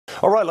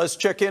All right, let's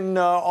check in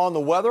on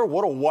the weather.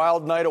 What a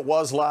wild night it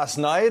was last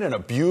night, and a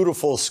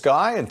beautiful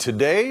sky. And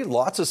today,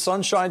 lots of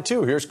sunshine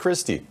too. Here's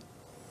Kristi.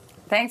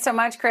 Thanks so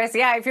much, Chris.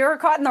 Yeah, if you were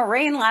caught in the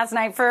rain last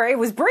night, it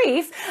was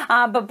brief,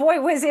 but boy,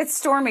 was it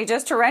stormy,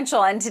 just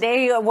torrential. And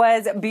today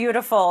was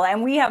beautiful.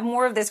 And we have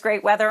more of this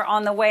great weather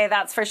on the way,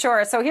 that's for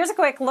sure. So here's a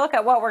quick look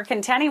at what we're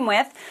contending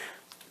with.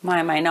 Why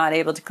am I not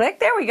able to click?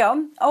 There we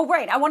go. Oh,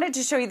 right. I wanted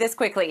to show you this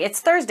quickly. It's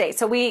Thursday,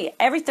 so we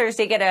every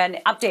Thursday get an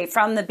update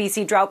from the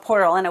BC Drought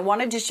Portal, and I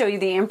wanted to show you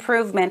the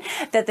improvement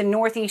that the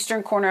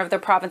northeastern corner of the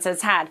province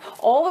has had.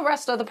 All the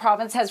rest of the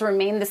province has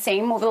remained the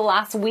same over the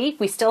last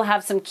week. We still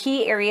have some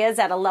key areas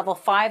at a level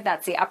 5.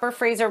 That's the Upper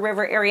Fraser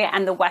River area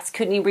and the West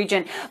Kootenay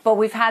region, but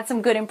we've had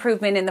some good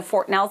improvement in the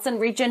Fort Nelson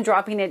region,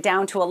 dropping it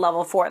down to a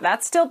level 4.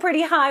 That's still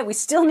pretty high. We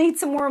still need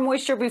some more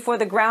moisture before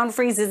the ground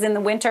freezes in the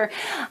winter,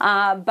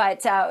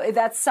 but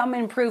that's some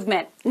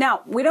improvement. Now,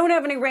 we don't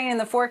have any rain in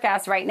the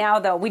forecast right now,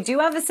 though. We do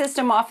have a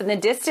system off in the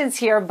distance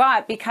here,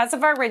 but because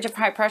of our ridge of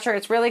high pressure,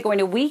 it's really going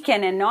to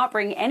weaken and not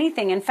bring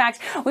anything. In fact,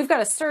 we've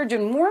got a surge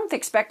in warmth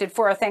expected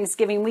for our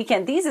Thanksgiving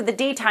weekend. These are the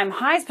daytime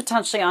highs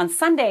potentially on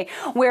Sunday,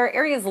 where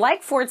areas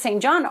like Fort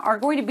St. John are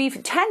going to be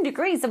 10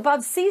 degrees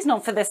above seasonal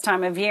for this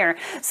time of year.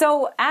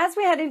 So as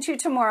we head into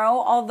tomorrow,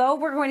 although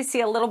we're going to see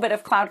a little bit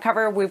of cloud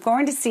cover, we're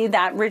going to see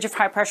that ridge of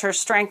high pressure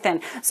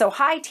strengthen. So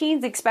high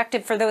teens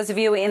expected for those of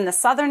you in the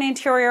southern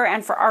interior,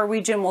 and for our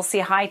region, we'll see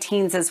high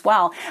teens as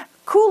well.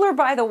 Cooler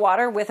by the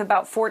water with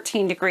about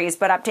 14 degrees,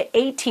 but up to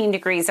 18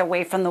 degrees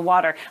away from the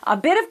water. A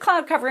bit of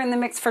cloud cover in the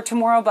mix for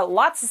tomorrow, but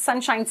lots of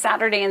sunshine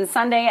Saturday and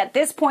Sunday. At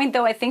this point,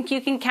 though, I think you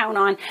can count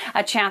on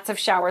a chance of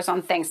showers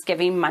on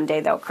Thanksgiving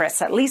Monday, though,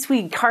 Chris. At least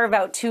we carve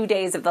out 2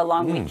 days of the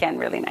long weekend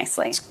really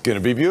nicely. It's going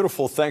to be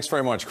beautiful. Thanks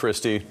very much,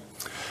 Kristi.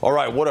 All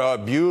right, what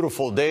a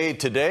beautiful day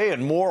today,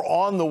 and more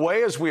on the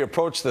way as we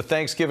approach the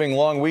Thanksgiving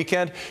long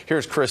weekend.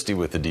 Here's Kristi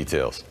with the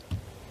details.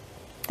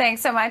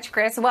 Thanks so much,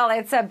 Chris. Well,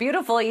 it's a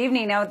beautiful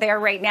evening out there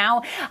right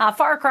now.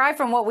 Far cry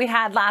from what we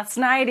had last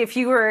night. If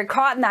you were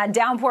caught in that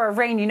downpour of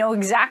rain, you know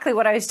exactly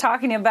what I was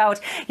talking about.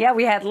 Yeah,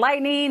 we had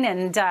lightning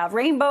and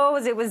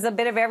rainbows. It was a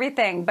bit of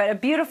everything, but a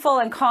beautiful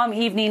and calm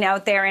evening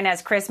out there. And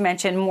as Chris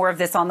mentioned, more of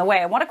this on the way.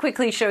 I want to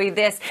quickly show you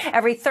this.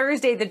 Every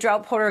Thursday, the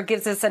Drought Portal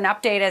gives us an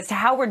update as to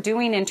how we're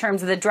doing in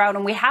terms of the drought.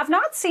 And we have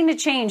not seen a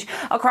change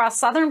across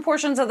southern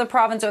portions of the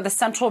province or the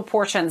central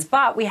portions,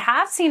 but we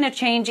have seen a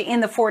change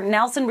in the Fort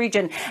Nelson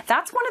region.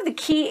 That's one of the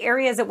key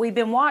areas that we've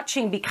been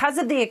watching because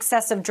of the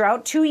excessive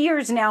drought, 2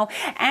 years now,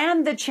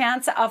 and the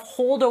chance of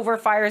holdover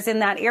fires in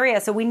that area.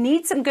 So we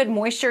need some good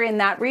moisture in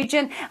that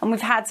region, and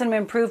we've had some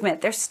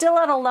improvement. They're still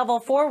at a level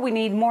 4. We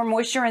need more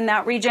moisture in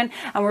that region,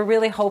 and we're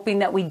really hoping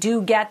that we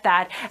do get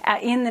that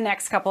in the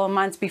next couple of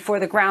months before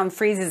the ground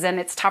freezes, and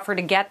it's tougher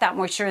to get that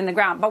moisture in the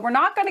ground. But we're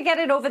not going to get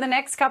it over the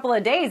next couple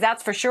of days,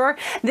 that's for sure.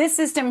 This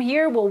system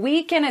here will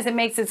weaken as it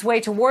makes its way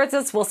towards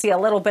us. We'll see a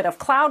little bit of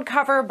cloud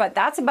cover, but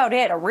that's about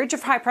it. A ridge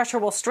of high pressure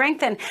will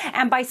strengthen,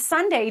 and by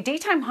Sunday,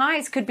 daytime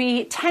highs could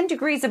be 10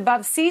 degrees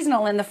above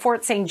seasonal in the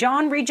Fort St.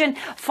 John region,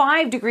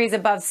 5 degrees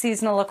above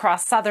seasonal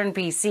across southern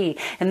BC.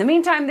 In the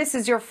meantime, this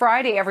is your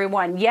Friday,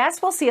 everyone.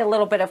 Yes, we'll see a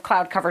little bit of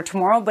cloud cover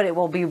tomorrow, but it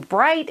will be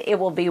bright, it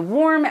will be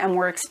warm, and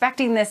we're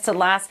expecting this to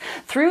last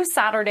through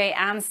Saturday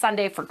and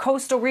Sunday for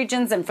coastal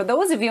regions. And for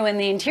those of you in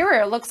the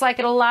interior, it looks like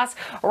it'll last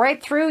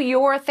right through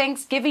your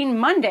Thanksgiving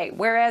Monday,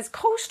 whereas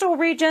coastal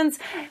regions,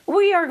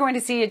 we are going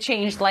to see a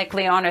change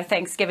likely on our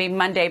Thanksgiving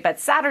Monday, but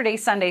Saturday,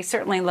 Sunday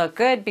certainly look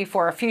good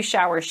before a few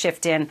showers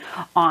shift in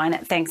on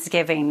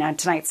Thanksgiving.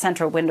 Tonight's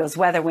central windows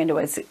weather window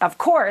is, of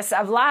course,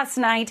 of last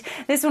night.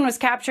 This one was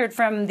captured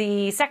from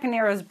the Second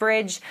Narrows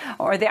Bridge,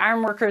 or the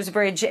Ironworkers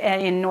Bridge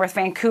in North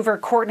Vancouver.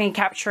 Courtney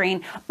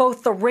capturing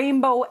both the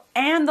rainbow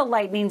and the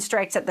lightning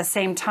strikes at the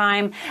same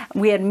time.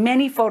 We had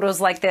many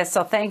photos like this,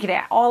 so thank you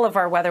to all of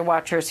our weather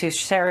watchers who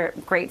share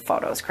great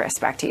photos. Chris,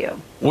 back to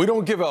you. We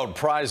don't give out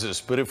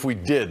prizes, but if we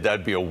did,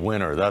 that'd be a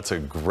winner. That's a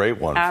great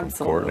one from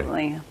Courtney.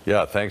 Absolutely.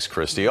 Yeah, thanks,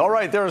 Kristi. All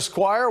right, there's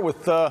Squire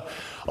with a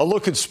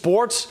look at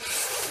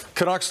sports.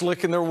 Canucks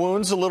licking their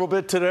wounds a little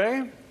bit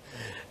today.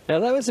 Now,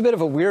 that was a bit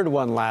of a weird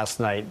one last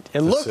night.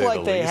 It looked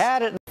like they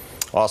had it.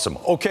 Awesome.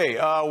 Okay,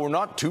 we're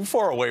not too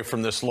far away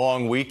from this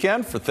long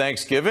weekend for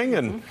Thanksgiving,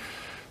 and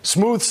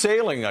smooth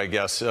sailing, I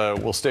guess.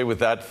 We'll stay with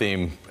that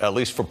theme, at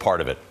least for part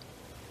of it.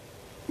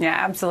 Yeah,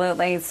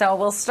 absolutely. So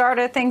we'll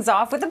start things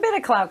off with a bit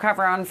of cloud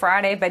cover on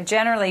Friday, but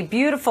generally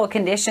beautiful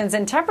conditions,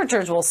 and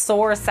temperatures will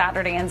soar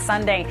Saturday and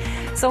Sunday.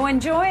 So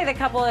enjoy the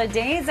couple of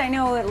days. I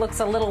know it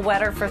looks a little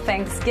wetter for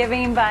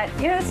Thanksgiving, but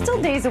you know, it's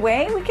still days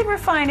away. We can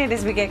refine it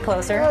as we get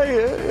closer. Hey,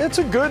 it's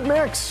a good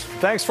mix.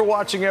 Thanks for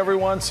watching,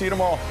 everyone. See you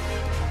tomorrow.